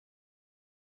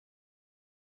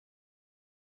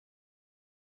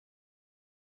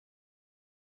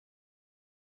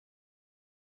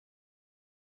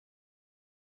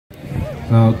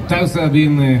Now, Dausa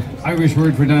being the Irish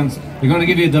word for dance, we're going to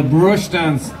give you the brush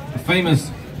dance, the famous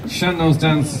Shannos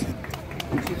dance.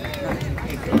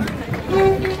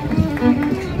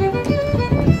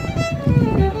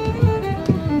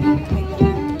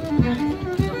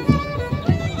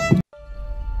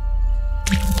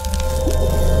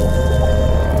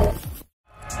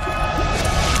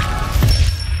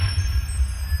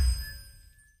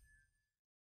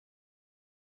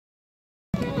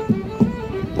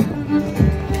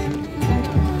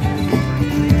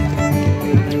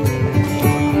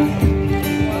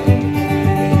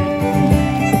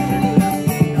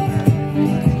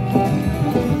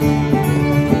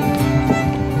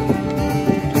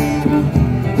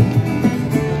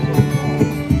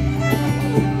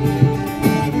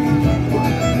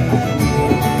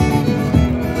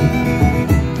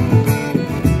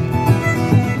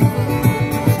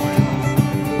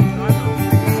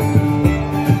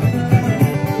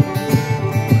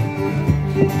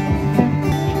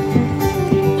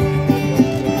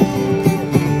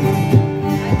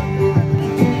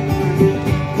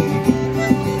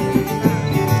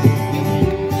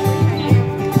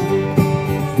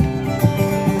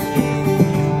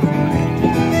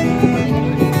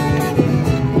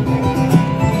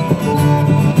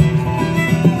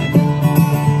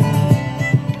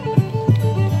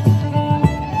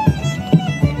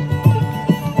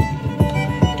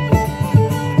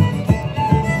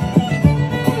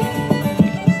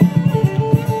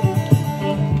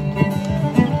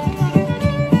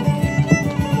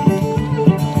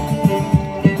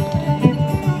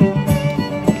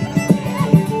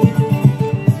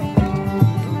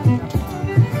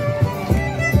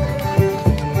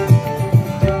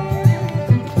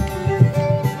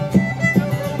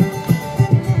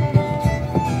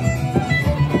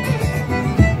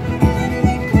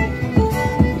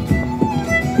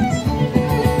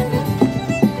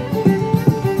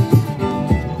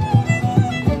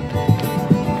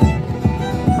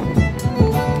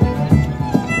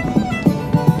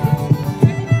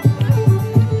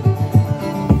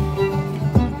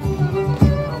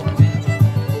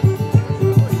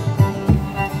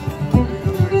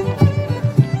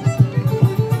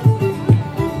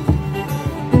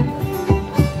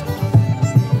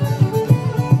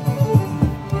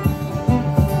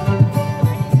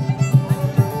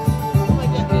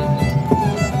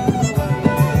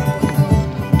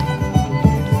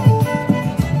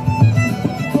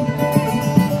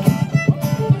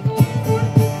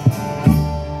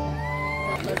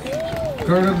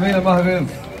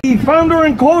 The founder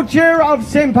and co-chair of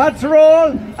St.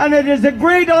 Patrick, and it is a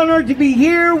great honour to be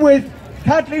here with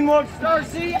Kathleen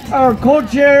Walsh-Darcy, our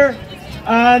co-chair,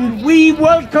 and we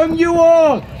welcome you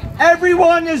all.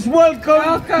 Everyone is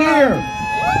welcome here.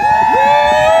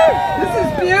 This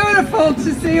is beautiful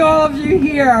to see all of you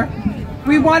here.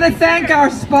 We want to thank our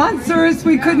sponsors.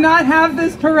 We could not have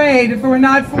this parade if it were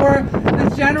not for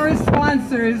the generous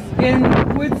sponsors in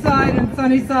Woodside and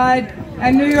Sunnyside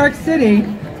and New York City.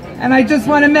 And I just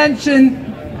want to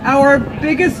mention our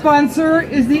biggest sponsor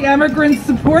is the Immigrant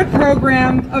Support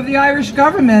Program of the Irish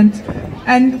government.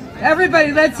 And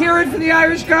everybody, let's hear it for the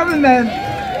Irish government.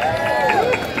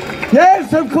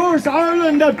 Yes, of course,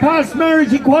 Ireland that passed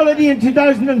marriage equality in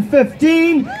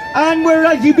 2015, and where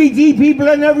LGBT people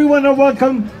and everyone are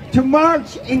welcome to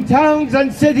march in towns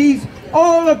and cities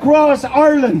all across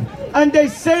Ireland. And they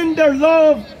send their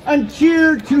love and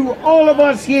cheer to all of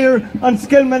us here on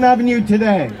Skillman Avenue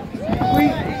today.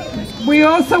 We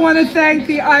also want to thank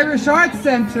the Irish Arts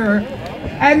Centre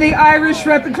and the Irish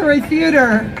Repertory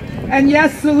Theatre and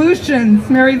Yes Solutions,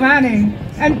 Mary Lanning,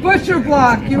 and Butcher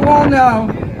Block, you all know,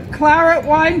 Claret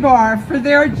Wine Bar for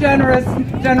their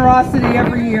generosity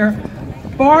every year.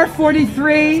 Bar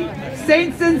 43,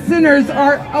 Saints and Sinners,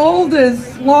 our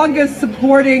oldest, longest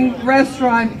supporting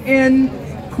restaurant in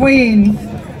Queens.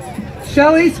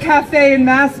 Shelley's Cafe in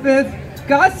Maspeth,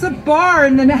 Gossip Bar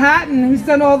in Manhattan, who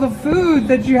sent all the food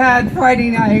that you had Friday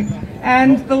night,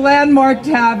 and the Landmark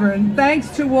Tavern. Thanks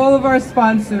to all of our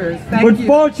sponsors. Thank you. With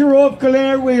Boucher of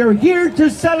Clare, we are here to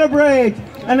celebrate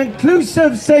an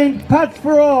inclusive St. Pat's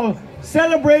for all,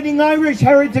 celebrating Irish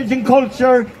heritage and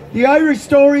culture, the Irish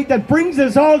story that brings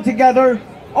us all together.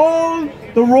 All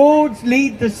the roads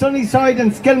lead to Sunnyside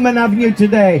and Skillman Avenue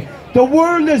today. The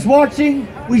world is watching.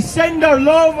 We send our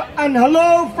love and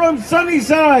hello from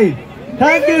Sunnyside.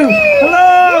 Thank you.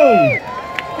 Hello.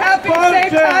 Happy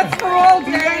St. Pat's for all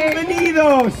day.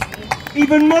 Bienvenidos.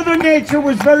 Even Mother Nature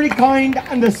was very kind,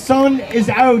 and the sun is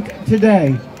out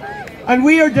today. And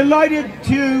we are delighted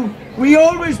to, we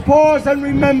always pause and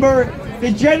remember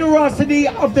the generosity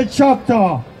of the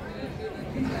Choctaw,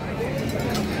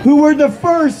 who were the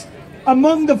first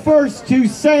among the first to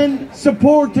send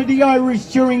support to the Irish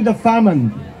during the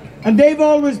famine. And they've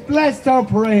always blessed our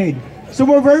parade. So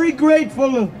we're very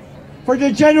grateful for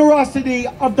the generosity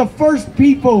of the First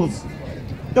Peoples,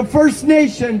 the First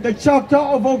Nation, the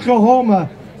Choctaw of Oklahoma,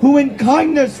 who in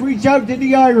kindness reach out to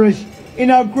the Irish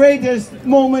in our greatest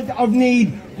moment of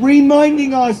need,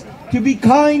 reminding us to be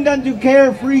kind and to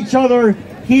care for each other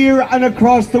here and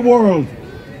across the world.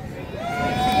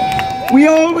 We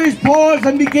always pause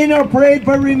and begin our parade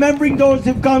by remembering those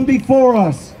who've gone before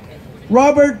us.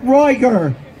 Robert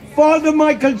Reiger, Father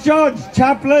Michael Judge,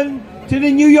 chaplain to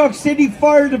the New York City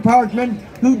Fire Department,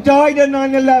 who died on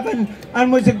 9/11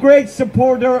 and was a great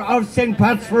supporter of St.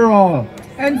 Pat's for All.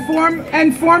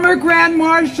 And former Grand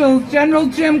Marshal General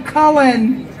Jim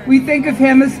Cullen, we think of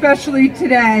him especially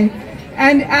today.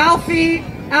 And Alfie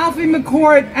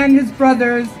McCourt and his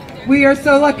brothers. We are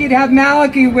so lucky to have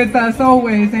Malachi with us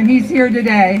always, and he's here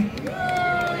today.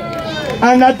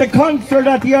 And at the concert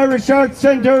at the Irish Arts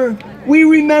Centre, we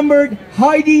remembered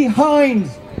Heidi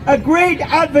Hines, a great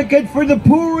advocate for the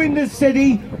poor in the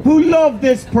city, who loved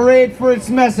this parade for its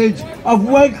message of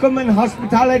welcome and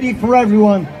hospitality for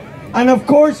everyone. And of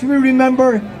course we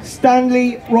remember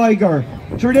Stanley Reiger,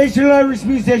 traditional Irish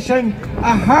musician,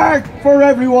 a heart for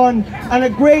everyone, and a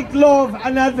great love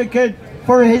and advocate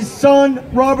for his son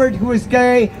Robert, who is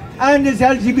gay, and his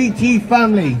LGBT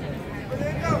family.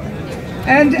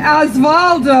 And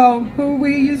Osvaldo, who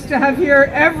we used to have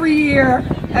here every year,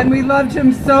 and we loved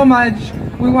him so much.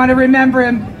 We want to remember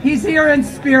him. He's here in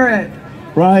spirit.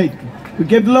 Right. We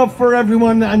give love for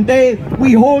everyone, and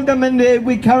we hold them and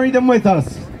we carry them with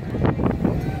us.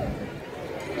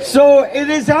 So it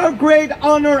is our great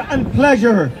honor and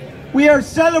pleasure. We are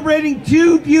celebrating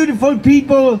two beautiful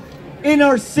people in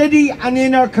our city and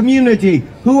in our community,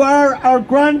 who are our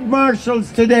Grand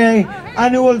Marshals today,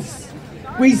 and who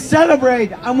we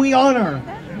celebrate and we honor.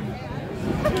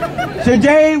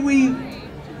 Today we'd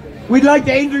like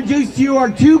to introduce to you our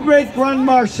two great Grand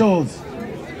Marshals.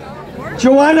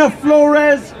 Joanna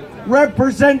Flores,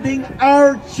 representing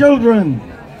Our Children.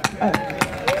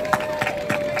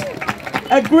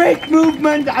 A great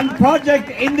movement and project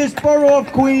in this borough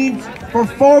of Queens for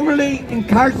formerly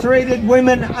incarcerated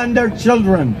women and their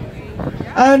children.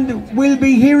 And we'll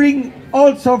be hearing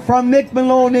also from Mick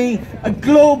Maloney, a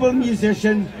global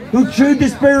musician who, through the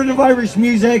spirit of Irish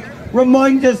music,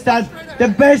 reminds us that the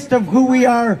best of who we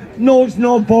are knows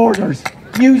no borders,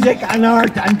 music and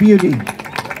art and beauty.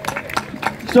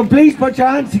 So please put your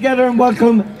hands together and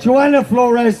welcome Joanna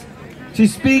Flores to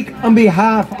speak on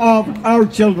behalf of Our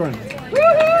Children.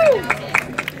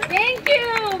 Thank you.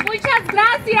 Muchas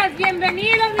gracias.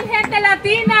 Bienvenidos, mi gente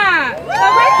latina.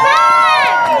 ¿Cómo están?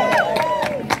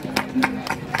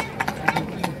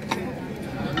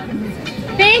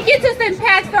 Thank you to St.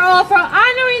 Pat's for All for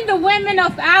honoring the women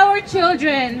of our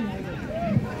children.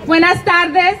 Buenas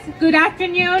tardes. Good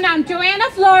afternoon. I'm Joanna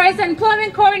Flores,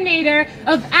 Employment Coordinator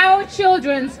of Our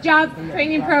Children's Job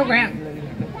Training Program.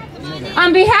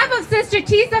 On behalf of Sister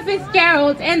Tisa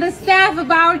Fitzgerald and the staff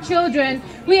of Our Children,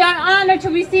 we are honored to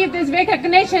receive this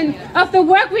recognition of the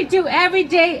work we do every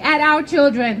day at Our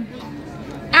Children.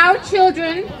 Our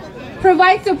Children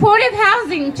provide supportive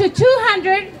housing to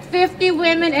 250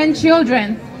 women and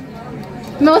children.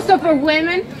 Most of our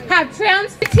women have attire in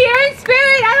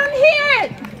spirit. I don't hear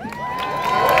it.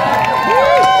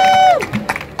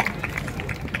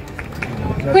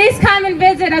 Please come and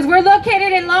visit us. We're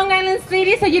located in Long Island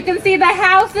City, so you can see the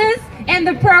houses and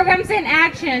the programs in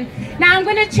action. Now I'm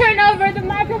going to turn over the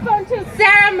microphone to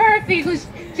Sarah Murphy,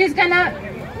 she's going to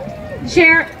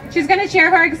share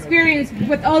her experience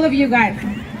with all of you guys.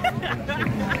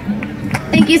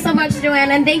 Thank you so much,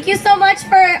 Joanna, and thank you so much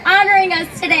for honoring us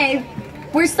today.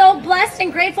 We're so blessed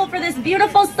and grateful for this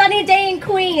beautiful sunny day in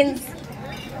Queens.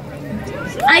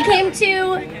 I came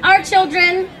to Our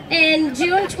Children in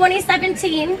June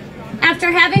 2017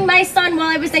 after having my son while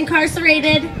I was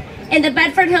incarcerated in the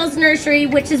Bedford Hills Nursery,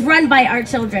 which is run by Our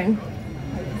Children.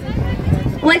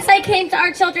 Once I came to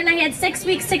Our Children, I had 6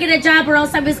 weeks to get a job, or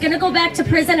else I was going to go back to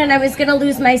prison and I was going to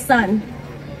lose my son.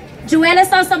 Joanna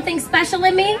saw something special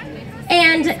in me,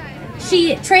 and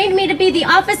she trained me to be the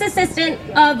office assistant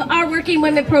of our Working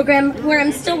Women program, where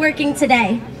I'm still working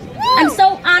today. I'm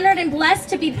so honored and blessed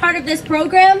to be part of this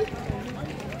program.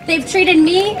 They've treated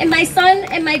me and my son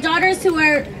and my daughters, who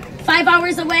are 5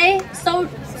 hours away, so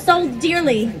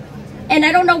dearly. And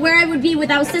I don't know where I would be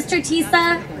without Sister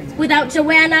Tisa, without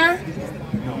Joanna.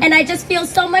 And I just feel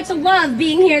so much love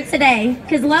being here today,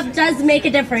 because love does make a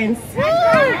difference.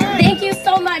 Thank you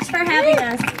so much for having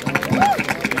us.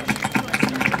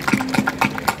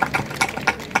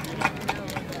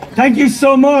 Thank you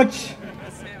so much.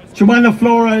 Joanna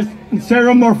Flores, and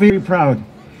Sarah Murphy. Very proud.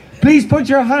 Please put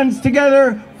your hands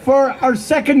together for our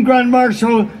second Grand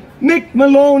Marshal, Mick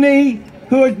Maloney,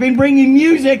 who has been bringing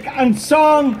music and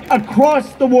song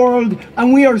across the world,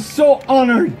 and we are so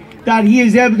honoured that he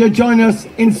is able to join us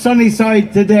in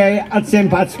Sunnyside today at St.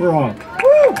 Pat's for All.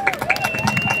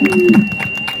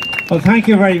 Well, thank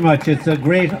you very much. It's a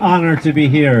great honour to be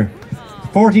here.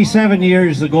 47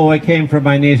 years ago I came from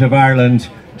my native Ireland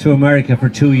to America for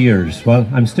 2 years. Well,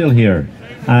 I'm still here.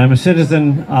 I'm a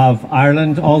citizen of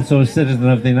Ireland, also a citizen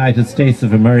of the United States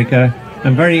of America.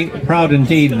 I'm very proud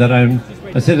indeed that I'm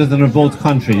a citizen of both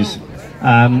countries.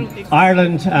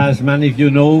 Ireland, as many of you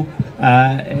know,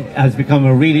 has become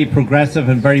a really progressive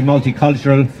and very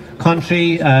multicultural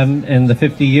country in the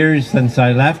 50 years since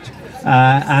I left.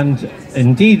 And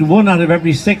indeed, 1 out of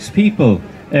every 6 people,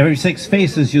 every 6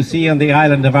 faces you see on the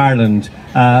island of Ireland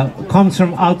comes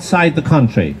from outside the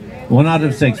country. 1 out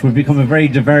of 6. We've become a very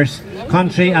diverse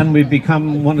country, and we've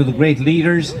become one of the great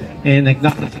leaders in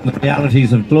acknowledging the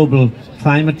realities of global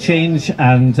climate change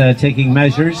and taking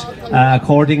measures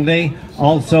accordingly.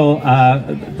 Also,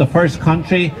 the first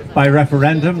country by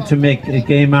referendum to make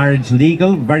gay marriage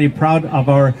legal. Very proud of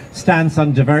our stance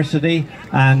on diversity,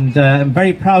 and I'm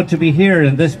very proud to be here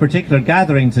in this particular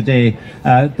gathering today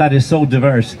that is so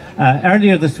diverse.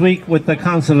 Earlier this week, with the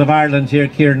Council of Ireland here,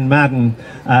 Kieran Madden,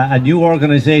 a new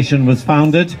organisation was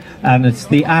founded, and it's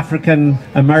the African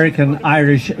American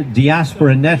Irish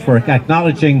Diaspora Network,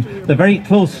 acknowledging the very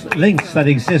close links that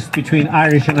exist between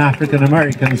Irish and African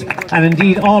Americans, and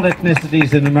indeed all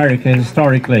ethnicities in America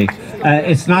historically.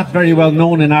 It's not very well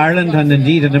known in Ireland and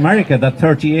indeed in America that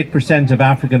 38% of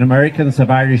African Americans have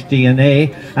Irish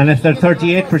DNA, and if there are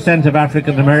 38% of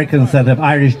African Americans that have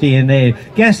Irish DNA,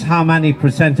 guess how many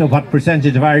percent of what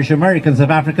percentage of Irish Americans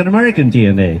have African American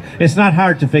DNA? It's not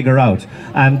hard to figure out,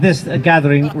 and this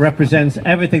gathering represents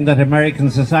everything that American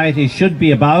society should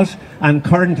be about and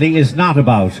currently is not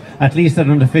about, at least at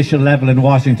an official level in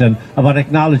Washington, about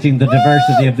acknowledging the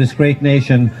diversity of this great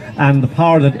nation and the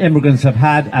power that immigrants have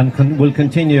had and will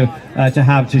continue to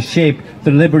have to shape the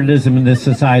liberalism in this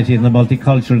society and the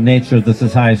multicultural nature of the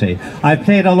society. I've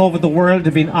played all over the world,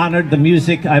 I've been honoured. The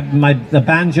music, the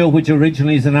banjo, which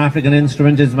originally is an African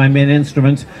instrument, is my main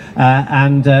instrument,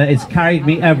 and it's carried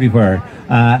me everywhere.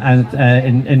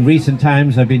 In recent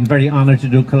times I've been very honoured to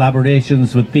do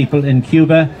collaborations with people in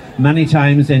Cuba, many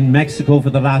times in Mexico for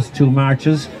the last 2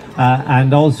 marches,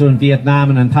 and also in Vietnam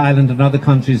and in Thailand and other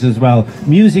countries as well.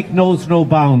 Music knows no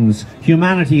bounds,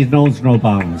 humanity knows no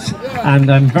bounds,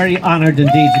 and I'm very honoured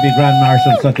indeed to be Grand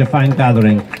Marshal of such a fine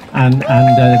gathering, and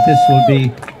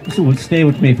this will stay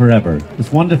with me forever.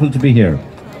 It's wonderful to be here.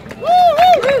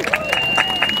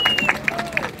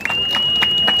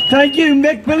 Thank you,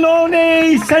 Mick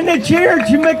Maloney. Send a cheer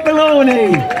to Mick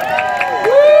Maloney.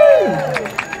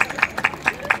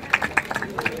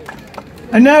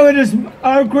 And now it is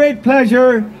our great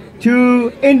pleasure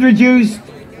to introduce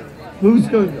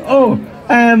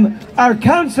our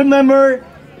council member,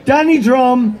 Danny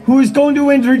Drum, who is going to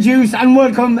introduce and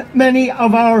welcome many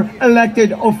of our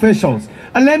elected officials.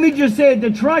 And let me just say,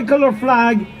 the tricolour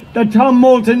flag that Tom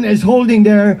Moulton is holding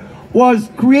there was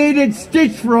created,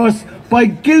 stitched for us by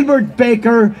Gilbert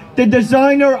Baker, the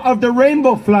designer of the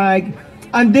rainbow flag,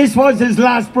 and this was his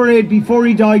last parade before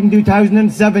he died in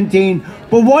 2017.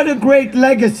 But what a great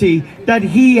legacy that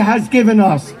he has given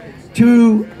us,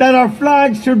 that our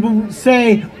flag should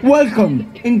say welcome,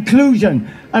 inclusion.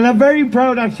 And I'm very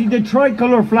proud, actually, the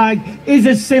tricolour flag is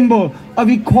a symbol of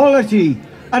equality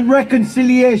and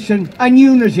reconciliation and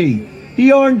unity.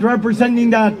 The orange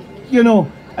representing that,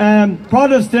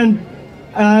 Protestant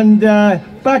and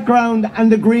background,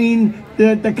 and the green,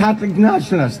 the Catholic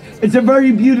nationalist. It's a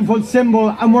very beautiful symbol,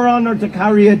 and we're honoured to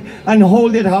carry it and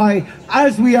hold it high,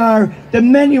 as we are the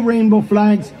many rainbow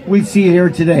flags we see here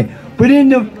today. But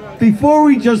before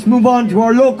we just move on to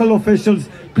our local officials,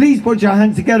 please put your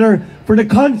hands together for the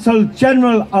Consul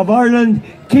General of Ireland,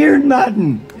 Kieran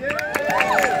Madden.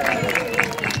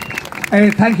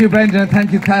 Thank you, Brendan, and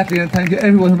thank you, Kathleen, and thank you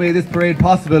everyone who made this parade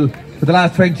possible for the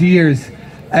last 20 years.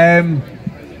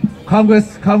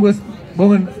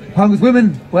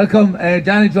 Congresswomen, welcome.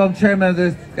 Danny Drum, Chairman of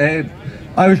the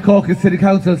Irish Caucus City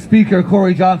Council, Speaker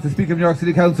Corey Johnson, Speaker of New York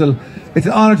City Council. It's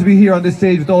an honour to be here on this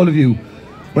stage with all of you.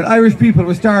 When Irish people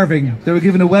were starving, they were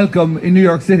given a welcome in New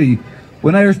York City.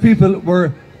 When Irish people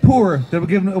were poor, they were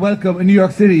given a welcome in New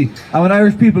York City. And when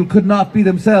Irish people could not be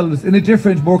themselves in a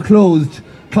different, more closed,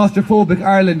 claustrophobic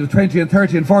Ireland of 20 and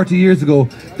 30 and 40 years ago,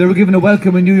 they were given a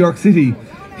welcome in New York City.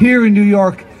 Here in New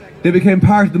York, they became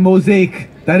part of the mosaic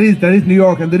that is New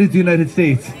York and that is the United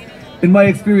States. in my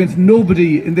experience,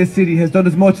 nobody in this city has done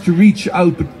as much to reach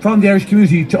out from the Irish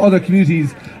community to other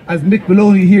communities as Mick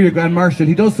Maloney here, your Grand Marshal.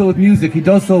 He does so with music, he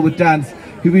does so with dance.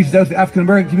 He reaches out to the African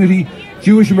American community,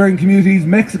 Jewish American communities,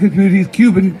 Mexican communities,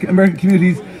 Cuban American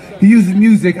communities. He uses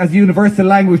music as a universal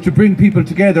language to bring people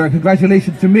together. And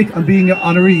congratulations to Mick on being an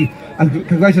honoree, and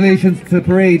congratulations to the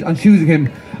parade on choosing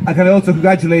him. And can I also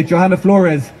congratulate Johanna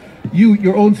Flores.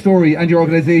 Your own story and your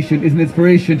organisation is an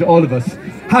inspiration to all of us.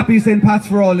 Happy St. Pat's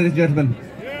for all, ladies and gentlemen.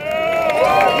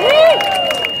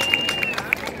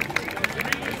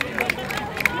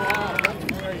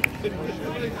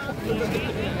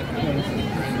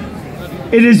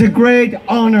 It is a great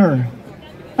honour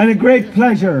and a great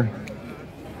pleasure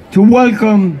to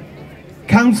welcome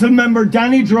Council Member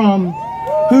Danny Drum,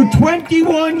 who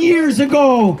 21 years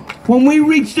ago, when we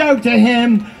reached out to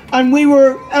him and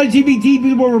LGBT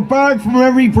people were barred from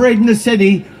every parade in the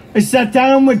city, I sat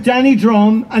down with Danny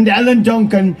Drum and Ellen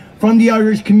Duncan from the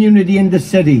Irish community in the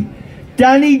city.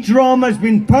 Danny Drum has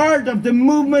been part of the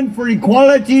movement for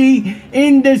equality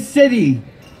in the city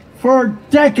for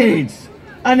decades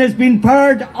and has been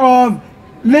part of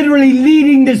literally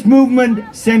leading this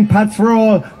movement, St. Pat's for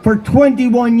All, for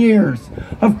 21 years.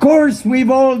 Of course,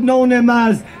 we've all known him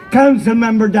as Council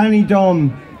Member Danny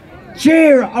Drum,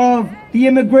 Chair of the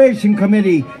Immigration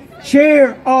Committee,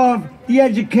 Chair of the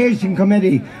Education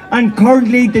Committee, and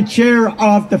currently the Chair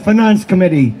of the Finance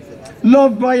Committee.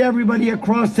 Loved by everybody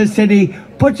across the city.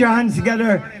 Put your hands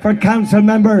together for Council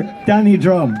Member Danny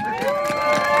Drum.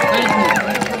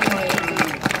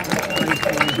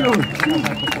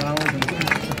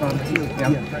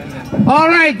 All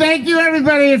right, thank you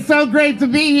everybody. It's so great to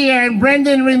be here. And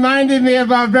Brendan reminded me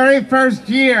of our very first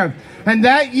year. And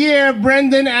that year,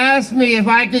 Brendan asked me if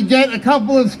I could get a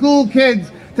couple of school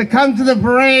kids to come to the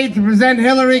parade to present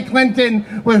Hillary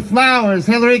Clinton with flowers.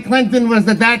 Hillary Clinton was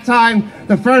at that time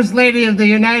the First Lady of the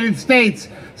United States.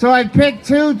 So I picked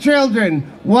two children,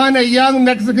 one a young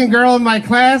Mexican girl in my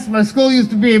class. My school used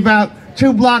to be about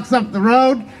 2 blocks up the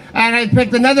road. And I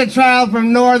picked another child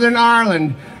from Northern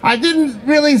Ireland. I didn't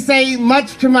really say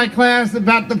much to my class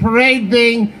about the parade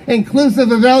being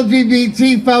inclusive of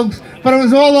LGBT folks, but it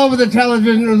was all over the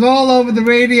television, it was all over the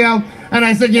radio, and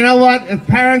I said, you know what, if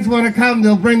parents want to come,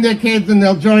 they'll bring their kids and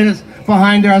they'll join us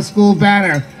behind our school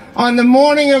banner. On the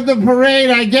morning of the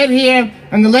parade, I get here,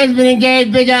 and the Lesbian and Gay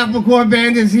Big Apple Corps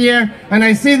Band is here, and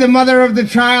I see the mother of the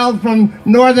child from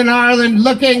Northern Ireland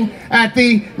looking at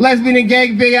the Lesbian and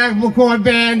Gay Big Apple Corps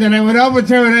Band, and I went over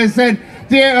to her and I said,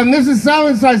 dear Mrs.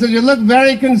 So-and-so, I said, you look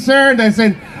very concerned. I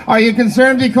said, are you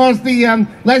concerned because the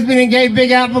Lesbian and Gay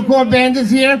Big Apple Corps Band is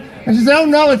here? And she said, oh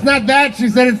no, it's not that. She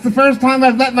said, it's the first time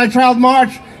I've let my child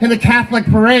march in a Catholic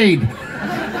parade.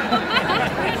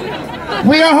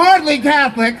 We are hardly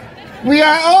Catholic. We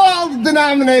are all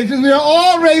denominations, we are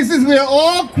all races, we are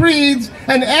all creeds,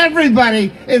 and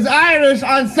everybody is Irish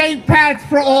on St. Pat's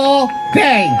for All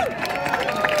Day.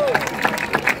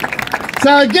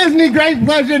 So it gives me great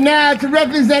pleasure now to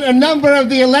represent a number of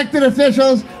the elected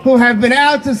officials who have been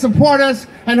out to support us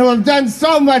and who have done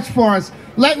so much for us.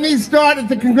 Let me start at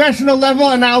the congressional level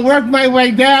and I'll work my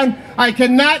way down. I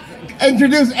cannot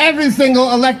introduce every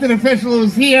single elected official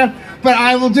who's here, but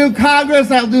I will do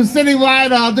Congress, I'll do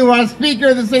citywide, I'll do our Speaker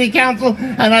of the City Council,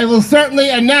 and I will certainly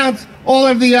announce all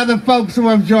of the other folks who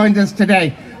have joined us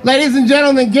today. Ladies and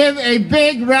gentlemen, give a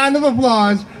big round of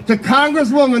applause to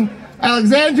Congresswoman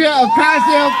Alexandria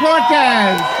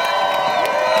Ocasio-Cortez.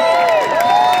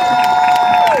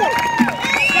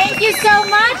 Thank you so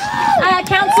much,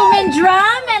 Councilman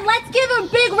Drum, and let's give a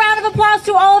big round of applause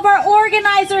to all of our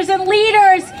organizers and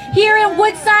leaders here in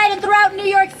Woodside and throughout New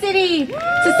York City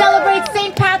to celebrate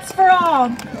St. Pat's for All.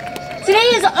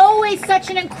 Today is always such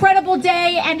an incredible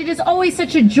day, and it is always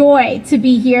such a joy to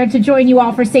be here to join you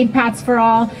all for St. Pat's for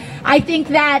All. I think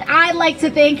that I like to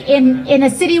think in a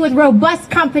city with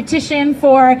robust competition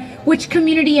for which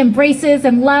community embraces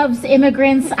and loves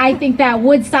immigrants, I think that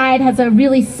Woodside has a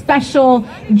really special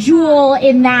jewel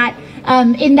in that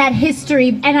history,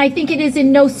 and I think it is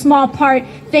in no small part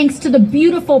thanks to the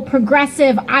beautiful,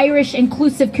 progressive, Irish,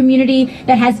 inclusive community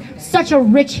that has such a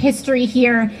rich history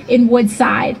here in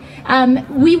Woodside.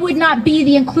 We would not be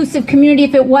the inclusive community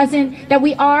if it wasn't that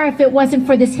we are, if it wasn't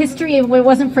for this history, if it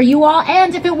wasn't for you all,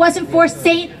 and if it wasn't for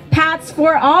St. Pat's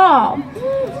for All.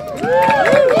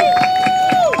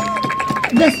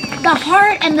 The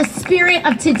heart and the spirit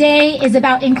of today is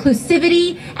about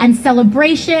inclusivity and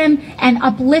celebration and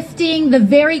uplifting the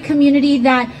very community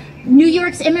that New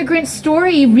York's immigrant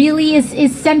story really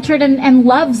is centered and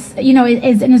loves, you know,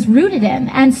 is rooted in.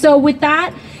 And so with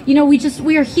that, you know,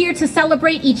 we are here to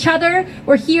celebrate each other.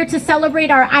 We're here to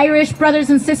celebrate our Irish brothers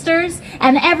and sisters.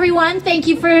 And everyone, thank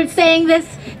you for saying this,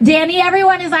 Danny,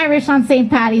 everyone is Irish on St.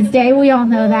 Paddy's Day. We all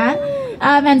know that.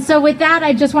 And so with that,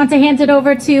 I just want to hand it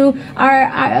over to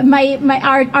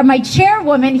my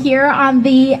chairwoman here on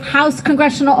the House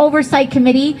Congressional Oversight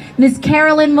Committee, Ms.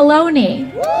 Carolyn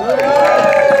Maloney.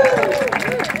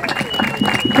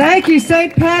 Thank you,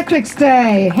 St. Patrick's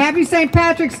Day. Happy St.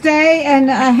 Patrick's Day and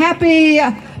a happy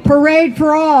parade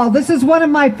for all. This is one of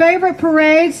my favorite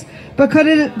parades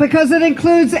because it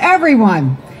includes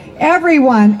everyone.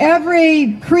 Everyone,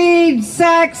 every creed,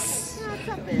 sex,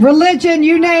 religion,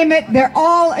 you name it, they're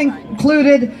all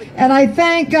included. And I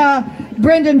thank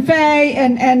Brendan Fay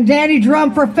and Danny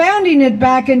Drum for founding it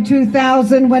back in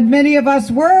 2000 when many of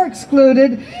us were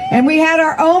excluded, and we had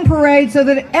our own parade so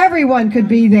that everyone could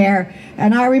be there.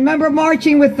 And I remember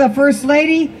marching with the First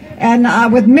Lady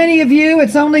and with many of you.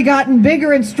 It's only gotten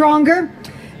bigger and stronger.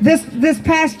 This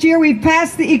past year we've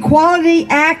passed the Equality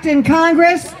Act in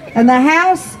Congress and the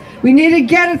House. We need to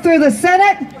get it through the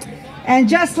Senate. And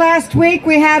just last week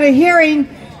we had a hearing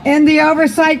in the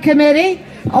Oversight Committee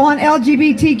on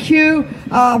LGBTQ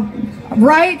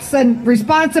rights and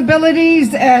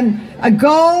responsibilities and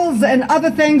goals and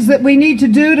other things that we need to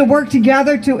do to work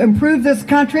together to improve this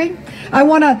country. I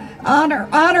want to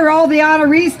honor all the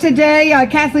honorees today,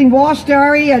 Kathleen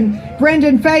Walsh-Derry and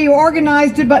Brendan Fay, who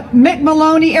organized it, but Mick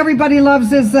Maloney, everybody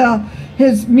loves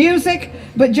his music.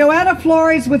 But Joanna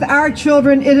Flores with Our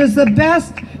Children, it is the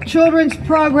best children's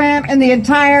program in the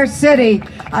entire city.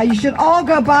 You should all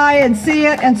go by and see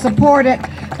it and support it.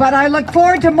 But I look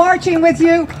forward to marching with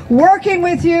you, working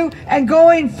with you, and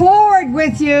going forward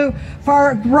with you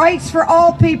for rights for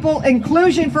all people,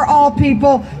 inclusion for all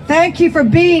people. Thank you for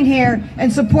being here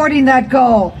and supporting that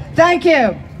goal. Thank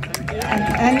you.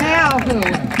 And now who?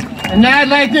 And now I'd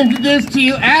like to introduce to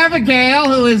you Abigail,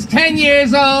 who is 10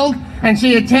 years old, and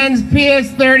she attends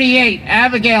PS 38.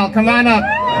 Abigail, come on up.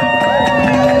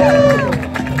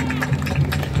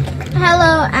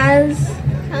 Hello, as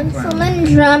Councilman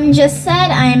Drum just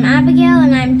said, I'm Abigail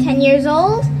and I'm 10 years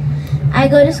old. I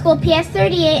go to school PS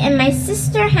 38, and my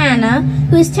sister Hannah,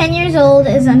 who's 10 years old,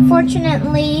 is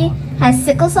unfortunately has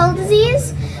sickle cell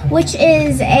disease, which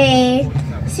is a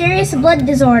serious blood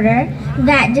disorder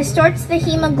that distorts the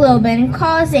hemoglobin,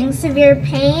 causing severe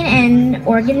pain and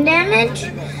organ damage.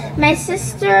 My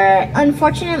sister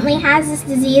unfortunately has this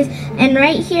disease, and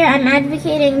right here I'm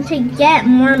advocating to get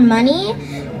more money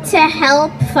to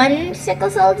help fund sickle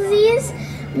cell disease,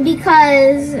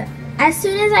 because as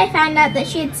soon as I found out that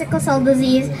she had sickle cell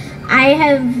disease, I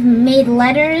have made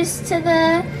letters to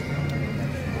the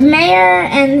mayor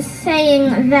and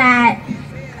saying that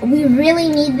we really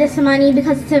need this money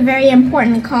because it's a very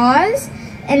important cause.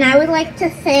 And I would like to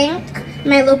thank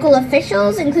my local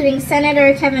officials, including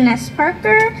Senator Kevin S.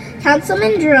 Parker,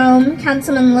 Councilman Drome,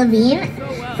 Councilman Levine,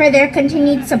 for their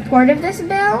continued support of this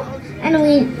bill. And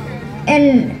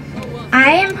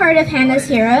I am part of Hannah's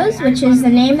Heroes, which is the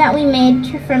name that we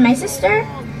made for my sister.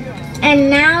 And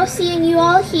now seeing you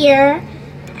all here,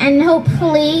 and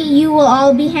hopefully you will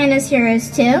all be Hannah's Heroes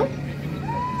too.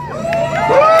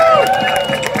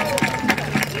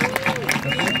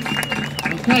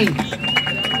 Okay,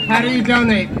 how do you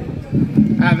donate?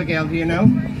 Abigail, do you know?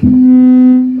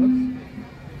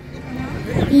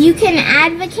 You can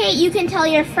advocate, you can tell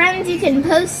your friends, you can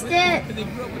post it.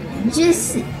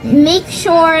 Just make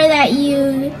sure that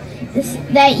you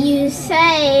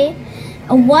say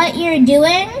what you're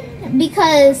doing,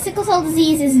 because sickle cell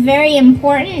disease is very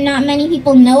important. Not many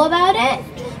people know about it,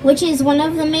 which is one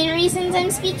of the main reasons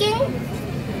I'm speaking.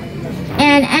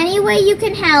 And any way you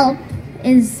can help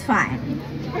is fine.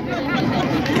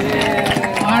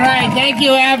 All right, thank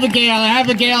you, Abigail.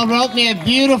 Abigail wrote me a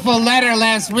beautiful letter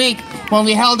last week when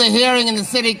we held a hearing in the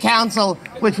City Council,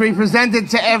 which we presented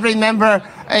to every member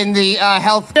in the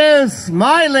health. Yes,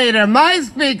 my leader, my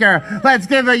speaker. Let's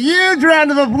give a huge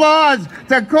round of applause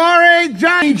to Corey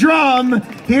Johnny Drum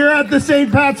here at the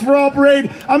St. Pat's for All Parade.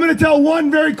 I'm going to tell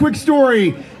one very quick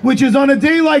story, which is on a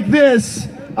day like this,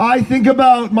 I think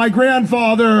about my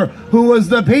grandfather, who was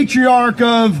the patriarch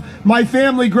of my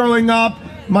family growing up.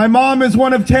 My mom is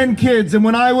one of 10 kids, and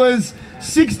when I was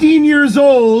 16 years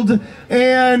old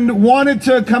and wanted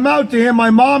to come out to him, my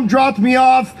mom dropped me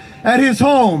off at his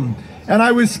home. And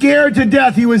I was scared to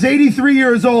death. He was 83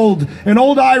 years old, an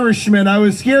old Irishman. I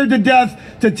was scared to death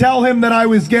to tell him that I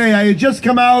was gay. I had just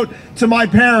come out to my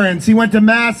parents. He went to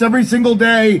Mass every single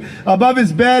day. Above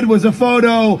his bed was a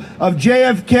photo of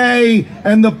JFK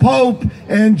and the Pope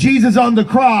and Jesus on the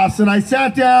cross. And I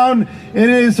sat down in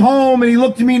his home, and he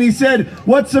looked at me and he said,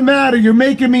 "What's the matter? You're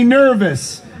making me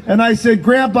nervous." And I said,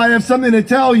 Grandpa, I have something to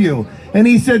tell you. And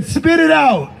he said, spit it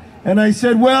out. And I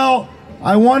said, well,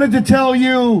 I wanted to tell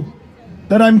you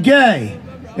that I'm gay.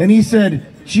 And he said,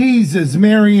 Jesus,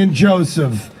 Mary, and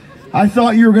Joseph, I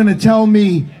thought you were going to tell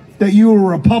me that you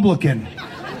were a Republican.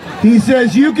 He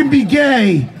says, you can be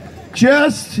gay,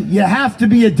 just you have to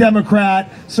be a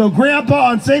Democrat. So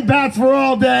Grandpa, on St. Pat's for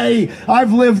All Day,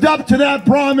 I've lived up to that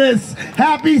promise.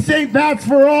 Happy St. Pat's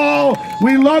for All.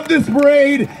 We love this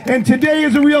parade, and today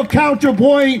is a real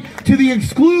counterpoint to the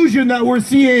exclusion that we're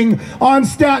seeing on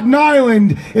Staten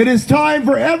Island. It is time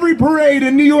for every parade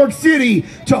in New York City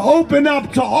to open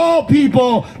up to all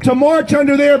people to march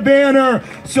under their banner.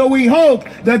 So we hope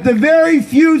that the very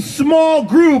few small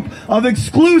group of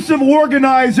exclusive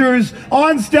organizers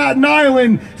on Staten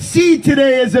Island see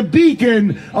today as a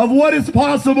beacon of what is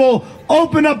possible.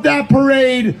 Open up that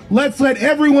parade. Let's let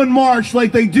everyone march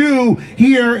like they do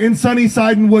here in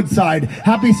Sunnyside and Woodside.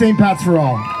 Happy St. Pat's for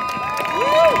all.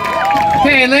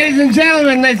 Okay, ladies and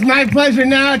gentlemen, it's my pleasure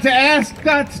now to ask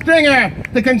Scott Stringer,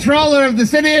 the controller of the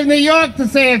City of New York, to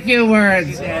say a few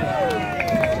words.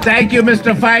 Thank you,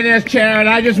 Mr. Finance Chair, and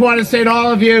I just want to say to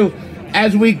all of you,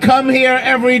 as we come here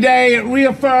every day, it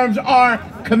reaffirms our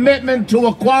commitment to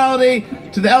equality,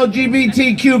 to the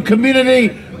LGBTQ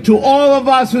community, to all of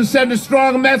us who send a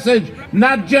strong message,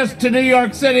 not just to New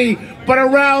York City, but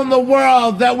around the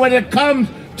world, that when it comes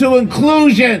to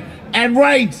inclusion and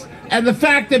rights, and the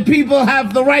fact that people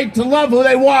have the right to love who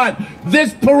they want,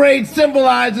 this parade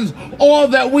symbolizes all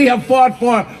that we have fought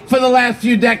for the last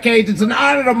few decades. It's an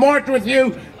honor to march with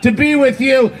you, to be with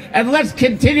you, and let's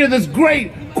continue this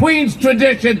great Queens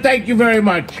tradition. Thank you very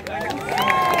much.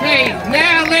 Okay,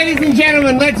 now, ladies and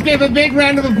gentlemen, let's give a big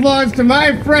round of applause to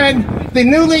my friend, the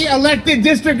newly elected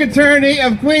District Attorney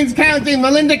of Queens County,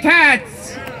 Melinda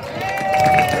Katz.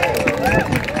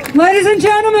 Ladies and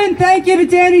gentlemen, thank you to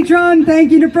Danny Drum, thank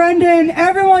you to Brendan,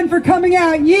 everyone for coming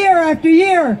out year after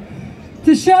year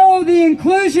to show the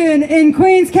inclusion in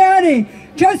Queens County.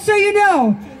 Just so you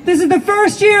know, this is the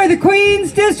first year the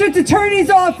Queens District Attorney's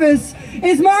Office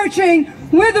is marching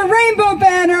with a rainbow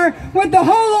banner with the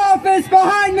whole office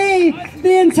behind me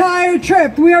the entire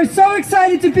trip. We are so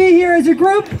excited to be here as a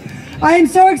group. I am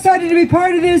so excited to be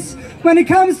part of this when it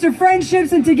comes to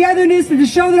friendships and togetherness and to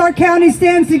show that our county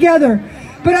stands together.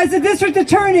 But as a district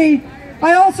attorney,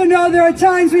 I also know there are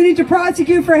times we need to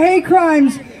prosecute for hate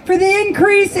crimes, for the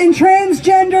increase in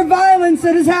transgender violence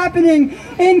that is happening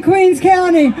in Queens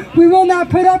County. We will not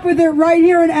put up with it right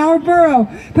here in our borough.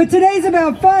 But today's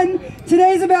about fun.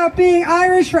 Today's about being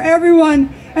Irish for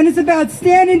everyone. And it's about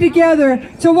standing together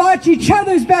to watch each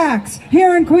other's backs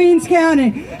here in Queens County.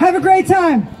 Have a great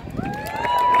time.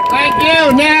 Thank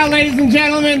you. Now, ladies and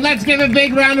gentlemen, let's give a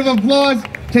big round of applause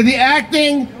to the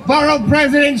acting Borough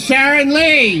President, Sharon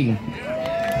Lee.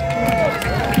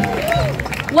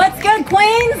 What's good,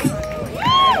 Queens?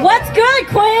 What's good,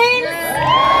 Queens?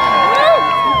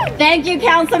 Thank you,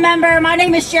 Council Member. My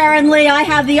name is Sharon Lee. I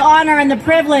have the honor and the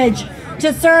privilege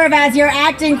to serve as your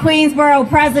acting Queensborough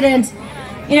President.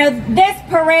 You know, this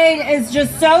parade is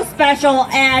just so special,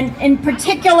 and in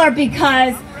particular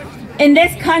because in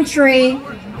this country,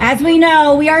 as we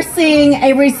know, we are seeing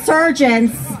a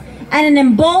resurgence and an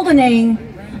emboldening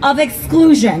of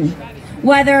exclusion,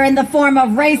 whether in the form of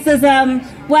racism,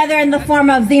 whether in the form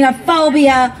of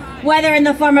xenophobia, whether in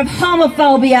the form of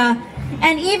homophobia,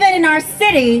 and even in our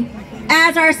city,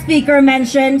 as our speaker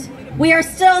mentioned, we are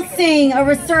still seeing a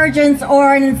resurgence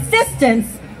or an insistence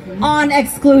on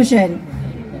exclusion.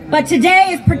 But today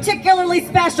is particularly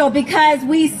special because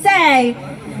we say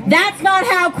that's not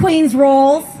how Queens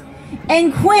rolls.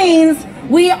 In Queens,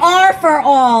 we are for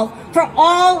all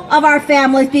of our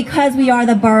families, because we are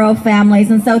the borough families.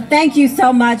 And so thank you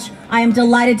so much. I am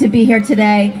delighted to be here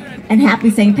today, and happy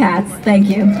St. Pat's. Thank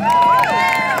you.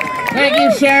 Thank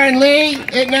you, Sharon Lee.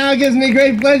 It now gives me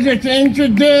great pleasure to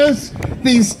introduce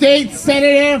the state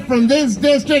senator from this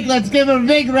district. Let's give a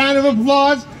big round of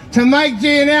applause to Mike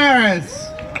Gianaris.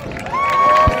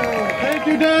 Thank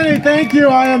you, Danny. Thank you.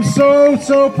 I am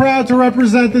so proud to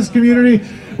represent this community,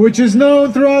 which is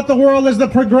known throughout the world as the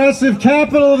progressive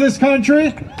capital of this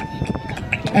country.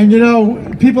 And you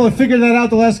know, people have figured that out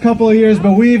the last couple of years,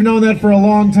 but we've known that for a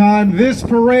long time. This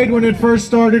parade, when it first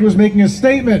started, was making a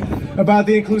statement about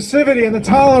the inclusivity and the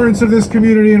tolerance of this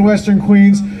community in Western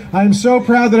Queens. I am so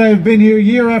proud that I have been here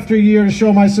year after year to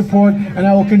show my support, and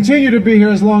I will continue to be here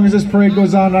as long as this parade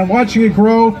goes on. I'm watching it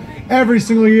grow every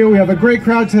single year. We have a great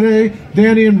crowd today.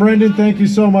 Danny and Brendan, thank you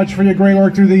so much for your great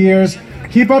work through the years.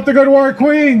 Keep up the good work,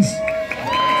 Queens.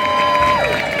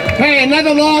 Hey,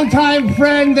 another longtime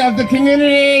friend of the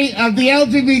community, of the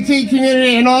LGBT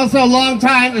community, and also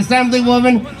longtime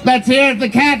Assemblywoman. Let's hear it for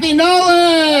Kathy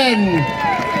Nolan.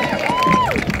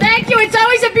 Thank you. It's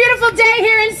always a beautiful day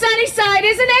here in Sunnyside,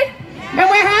 isn't it? And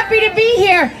we're happy to be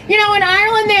here. You know, in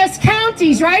Ireland there's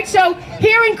counties, right? So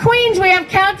here in Queens we have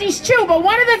counties too. But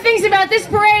one of the things about this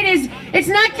parade is it's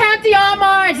not County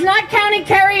Armagh, it's not County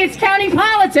Kerry, it's county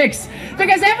politics.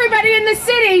 Because everybody in the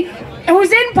city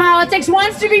who's in politics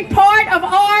wants to be part of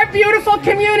our beautiful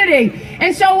community.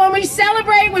 And so when we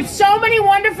celebrate with so many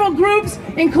wonderful groups,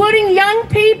 including young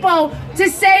people, to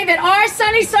say that our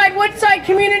Sunnyside Woodside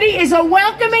community is a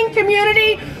welcoming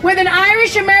community with an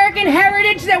Irish-American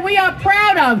heritage that we are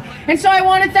proud of. And so I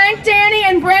want to thank Danny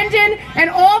and Brendan and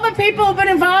all the people who've been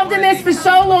involved in this for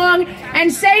so long,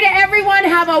 and say to everyone,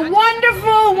 have a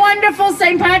wonderful, wonderful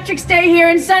St. Patrick's Day here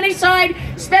in Sunnyside.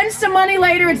 Spend some money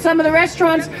later at some of the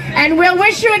restaurants, and we'll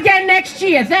wish you again next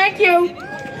year. Thank you.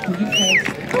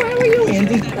 How are you,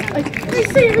 Andy? I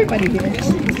see everybody here.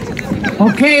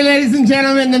 Okay, ladies and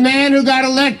gentlemen, the man who got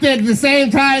elected the same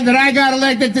time that I got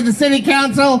elected to the City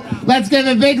Council. Let's give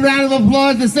a big round of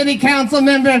applause to City Council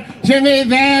member Jimmy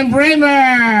Van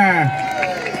Bramer.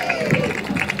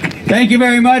 Thank you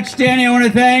very much, Danny. I want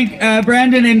to thank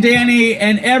Brendan and Danny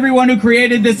and everyone who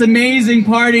created this amazing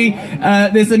party,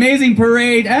 this amazing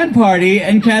parade and party,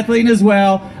 and Kathleen as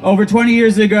well. Over 20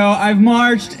 years ago, I've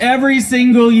marched every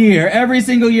single year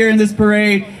in this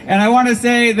parade, and I want to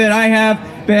say that I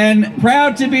have been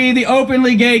proud to be the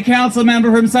openly gay council member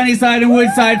from Sunnyside and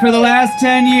Woodside for the last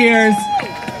 10 years.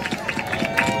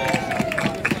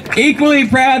 Equally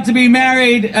proud to be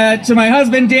married to my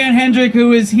husband, Dan Hendrick,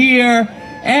 who is here.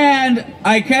 And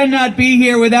I cannot be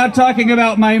here without talking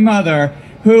about my mother,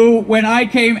 who, when I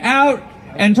came out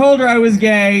and told her I was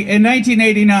gay in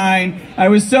 1989, I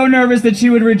was so nervous that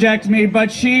she would reject me,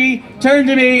 but she turned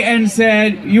to me and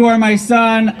said, "You are my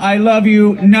son, I love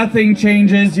you, nothing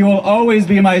changes, you will always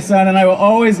be my son, and I will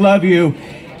always love you."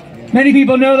 Many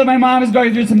people know that my mom is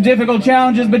going through some difficult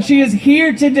challenges, but she is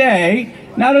here today.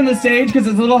 Not on the stage, because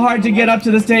it's a little hard to get up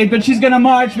to the stage, but she's going to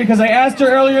march because I asked her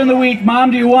earlier in the week, "Mom,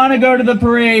 do you want to go to the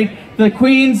parade, the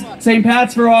Queen's St.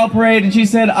 Pat's for All parade?" And she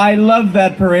said, "I love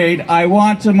that parade. I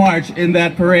want to march in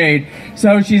that parade."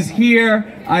 So she's here.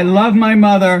 I love my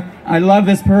mother. I love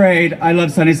this parade. I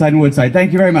love Sunnyside and Woodside.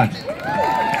 Thank you very much.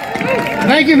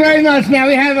 Thank you very much. Now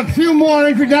we have a few more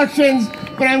introductions,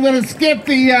 but I'm going to skip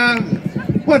the,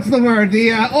 what's the word?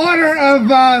 The order of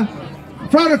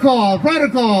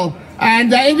protocol.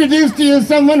 And introduce to you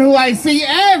someone who I see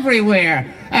everywhere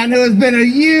and who has been a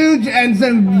huge and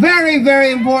some very,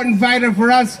 very important fighter for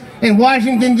us in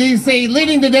Washington, D.C.,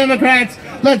 leading the Democrats.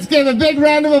 Let's give a big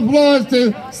round of applause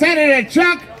to Senator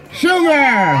Chuck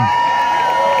Schumer.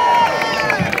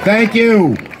 Thank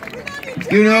you.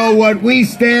 You know what we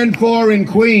stand for in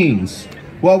Queens,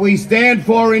 what we stand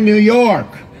for in New York,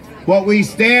 what we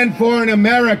stand for in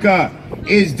America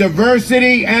is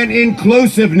diversity and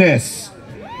inclusiveness.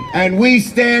 And we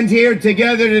stand here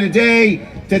together today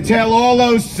to tell all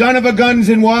those son of a guns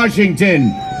in Washington,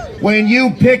 when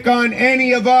you pick on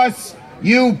any of us,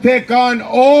 you pick on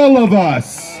all of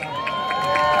us.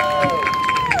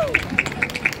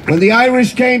 When the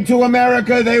Irish came to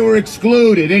America, they were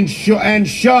excluded and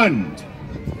shunned.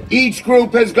 Each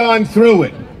group has gone through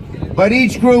it, but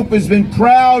each group has been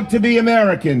proud to be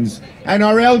Americans. And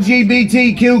our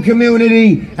LGBTQ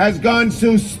community has gone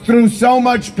through so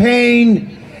much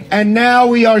pain. And now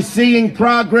we are seeing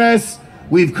progress.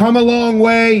 We've come a long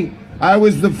way. I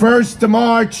was the first to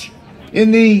march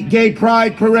in the Gay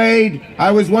Pride Parade.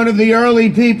 I was one of the early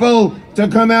people to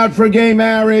come out for gay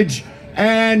marriage.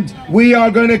 And we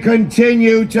are going to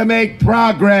continue to make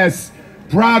progress,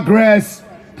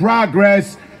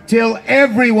 till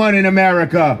everyone in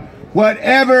America,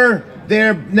 whatever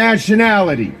their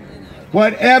nationality,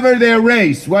 whatever their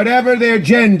race, whatever their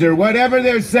gender, whatever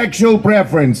their sexual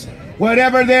preference,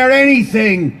 whatever they're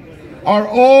anything, are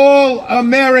all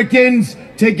Americans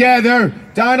together.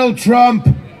 Donald Trump,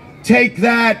 take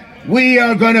that. We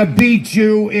are going to beat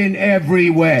you in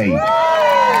every way.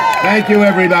 Thank you,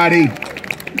 everybody.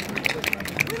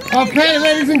 Okay,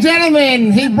 ladies and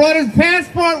gentlemen, he brought his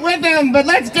passport with him, but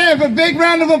let's give a big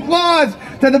round of applause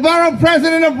to the Borough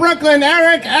President of Brooklyn,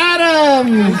 Eric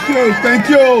Adams. Thank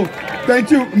you.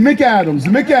 Thank you, Mick Adams.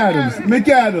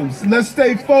 Let's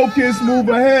stay focused, move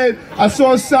ahead. I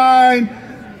saw a sign,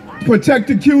 protect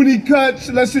the CUNY cuts.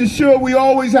 Let's ensure we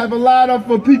always have a ladder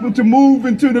for people to move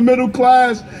into the middle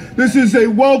class. This is a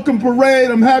welcome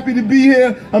parade. I'm happy to be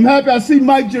here. I'm happy I see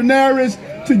Mike Janaris.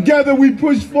 Together we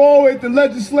push forward the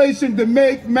legislation to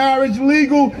make marriage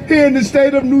legal here in the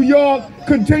state of New York.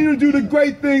 Continue to do the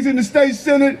great things in the state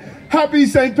Senate. Happy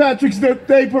St. Patrick's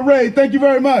Day Parade. Thank you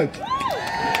very much.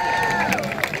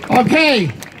 Okay.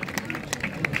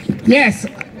 Yes.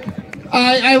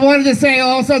 I wanted to say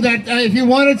also that if you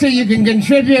wanted to, you can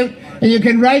contribute and you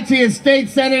can write to your state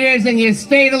senators and your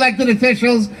state elected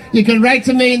officials. You can write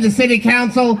to me in the city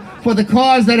council for the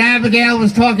cause that Abigail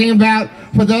was talking about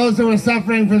for those who are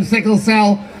suffering from sickle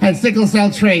cell and sickle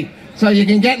cell trait. So you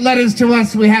can get letters to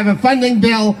us. We have a funding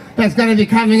bill that's going to be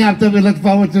coming up that we look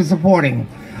forward to supporting.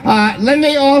 Let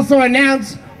me also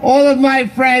announce all of my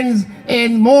friends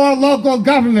in more local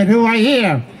government who are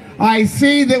here. I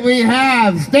see that we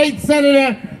have State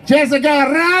Senator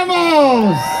Jessica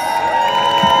Ramos.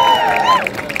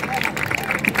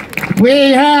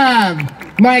 We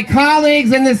have my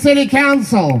colleagues in the City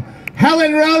Council,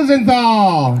 Helen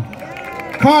Rosenthal,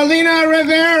 Carlina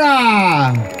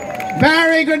Rivera,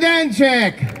 Barry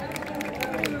Grodenchik,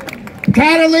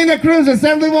 Catalina Cruz,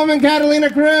 Assemblywoman Catalina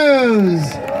Cruz,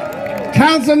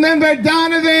 Councilmember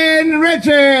Donovan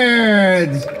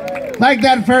Richards, like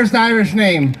that first Irish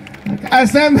name.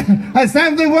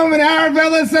 Assemblywoman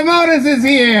Arabella Simonis is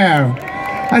here.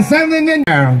 Assemblyman,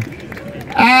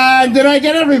 and did I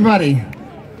get everybody?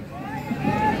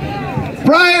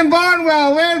 Brian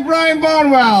Barnwell, where's Brian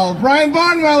Barnwell? Brian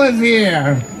Barnwell is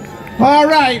here. All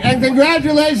right, and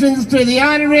congratulations to the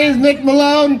honorees, Mick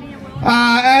Malone,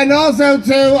 and also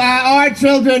to our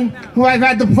children who I've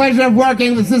had the pleasure of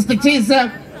working with Sister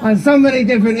Tisa on so many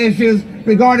different issues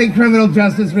regarding criminal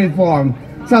justice reform.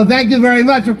 So thank you very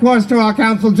much, of course, to our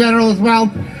Council General as well.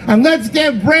 And let's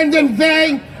give Brendan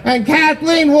Fay and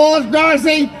Kathleen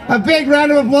Walsh-Darcy a big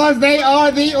round of applause. They are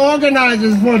the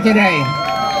organizers for today.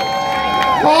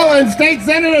 Oh, and State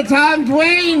Senator Tom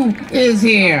Duane is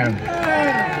here.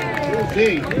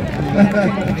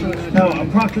 Now, a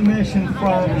proclamation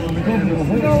from the governor.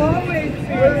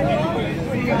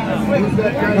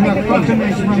 A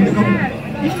proclamation from the governor.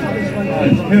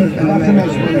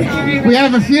 We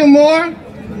have a few more.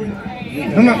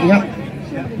 Come on, yep.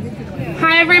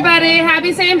 Hi everybody,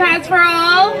 happy St. Pat's for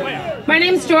all. My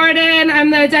name's Jordan, I'm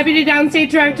the Deputy Downstate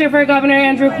Director for Governor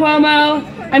Andrew Cuomo.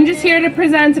 I'm just here to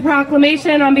present a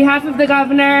proclamation on behalf of the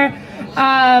Governor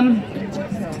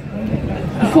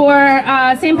for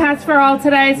St. Pat's for all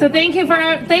today. So thank you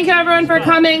everyone for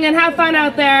coming and have fun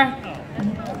out there.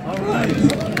 All right.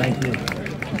 Thank you.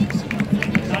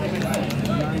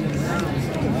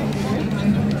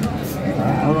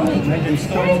 All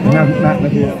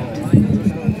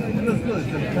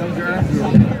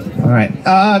right, All right,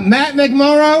 Matt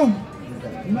McMorrow.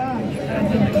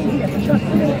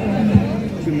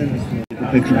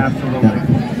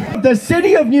 The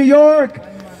City of New York,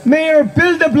 Mayor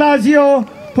Bill de Blasio,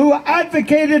 who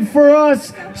advocated for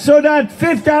us so that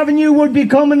Fifth Avenue would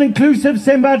become an inclusive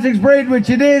St. Patrick's Parade, which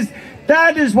it is.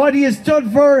 That is what he has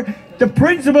stood for. The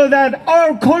principle that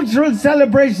our cultural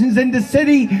celebrations in the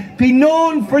city be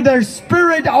known for their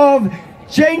spirit of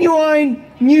genuine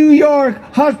New York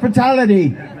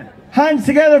hospitality. Hands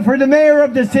together for the Mayor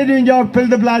of the City of New York, Bill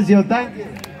de Blasio. Thank you.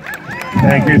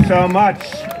 Thank you so much.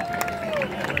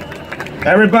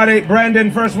 Everybody,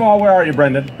 Brendan, first of all, where are you,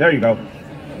 Brendan? There you go.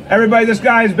 Everybody, this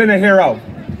guy has been a hero.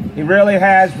 He really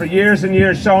has, for years and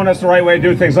years, shown us the right way to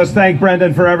do things. Let's thank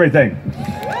Brendan for everything.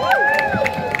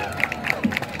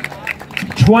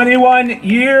 21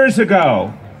 years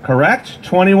ago, correct?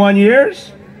 21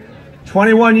 years?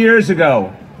 21 years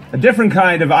ago, a different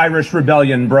kind of Irish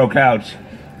rebellion broke out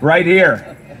right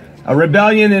here. A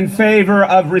rebellion in favor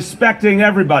of respecting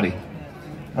everybody.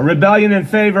 A rebellion in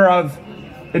favor of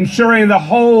ensuring the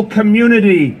whole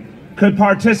community could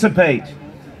participate.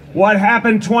 What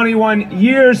happened 21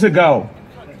 years ago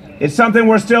is something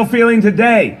we're still feeling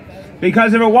today.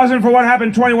 Because if it wasn't for what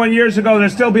happened 21 years ago,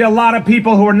 there'd still be a lot of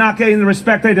people who are not getting the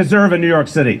respect they deserve in New York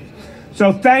City.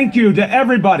 So thank you to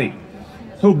everybody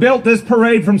who built this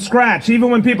parade from scratch,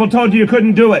 even when people told you you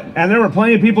couldn't do it. And there were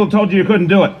plenty of people who told you couldn't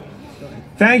do it.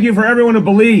 Thank you for everyone who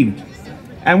believed.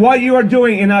 And what you are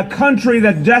doing in a country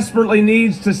that desperately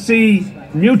needs to see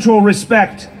mutual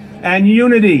respect and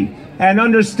unity and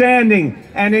understanding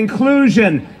and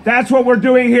inclusion. That's what we're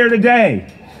doing here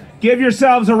today. Give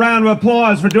yourselves a round of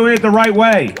applause for doing it the right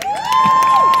way.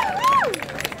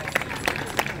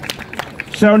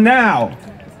 So now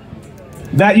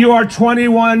that you are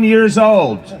 21 years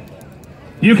old,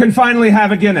 you can finally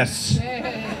have a Guinness.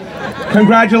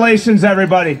 Congratulations,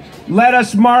 everybody. Let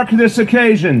us mark this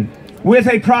occasion with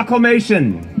a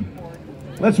proclamation.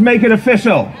 Let's make it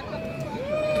official.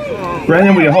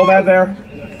 Brendan, will you hold that there?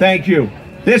 Thank you.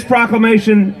 This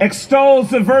proclamation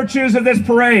extols the virtues of this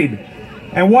parade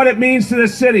and what it means to the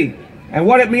city and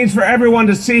what it means for everyone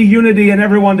to see unity and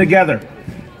everyone together.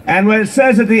 And what it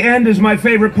says at the end is my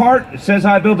favorite part. It says,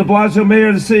 I, Bill de Blasio, Mayor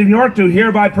of the City of New York, do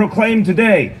hereby proclaim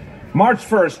today, March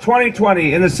 1st,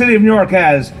 2020, in the City of New York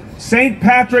as St.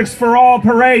 Patrick's for All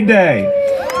Parade Day.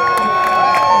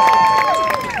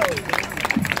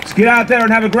 Let's get out there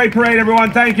and have a great parade,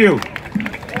 everyone. Thank you.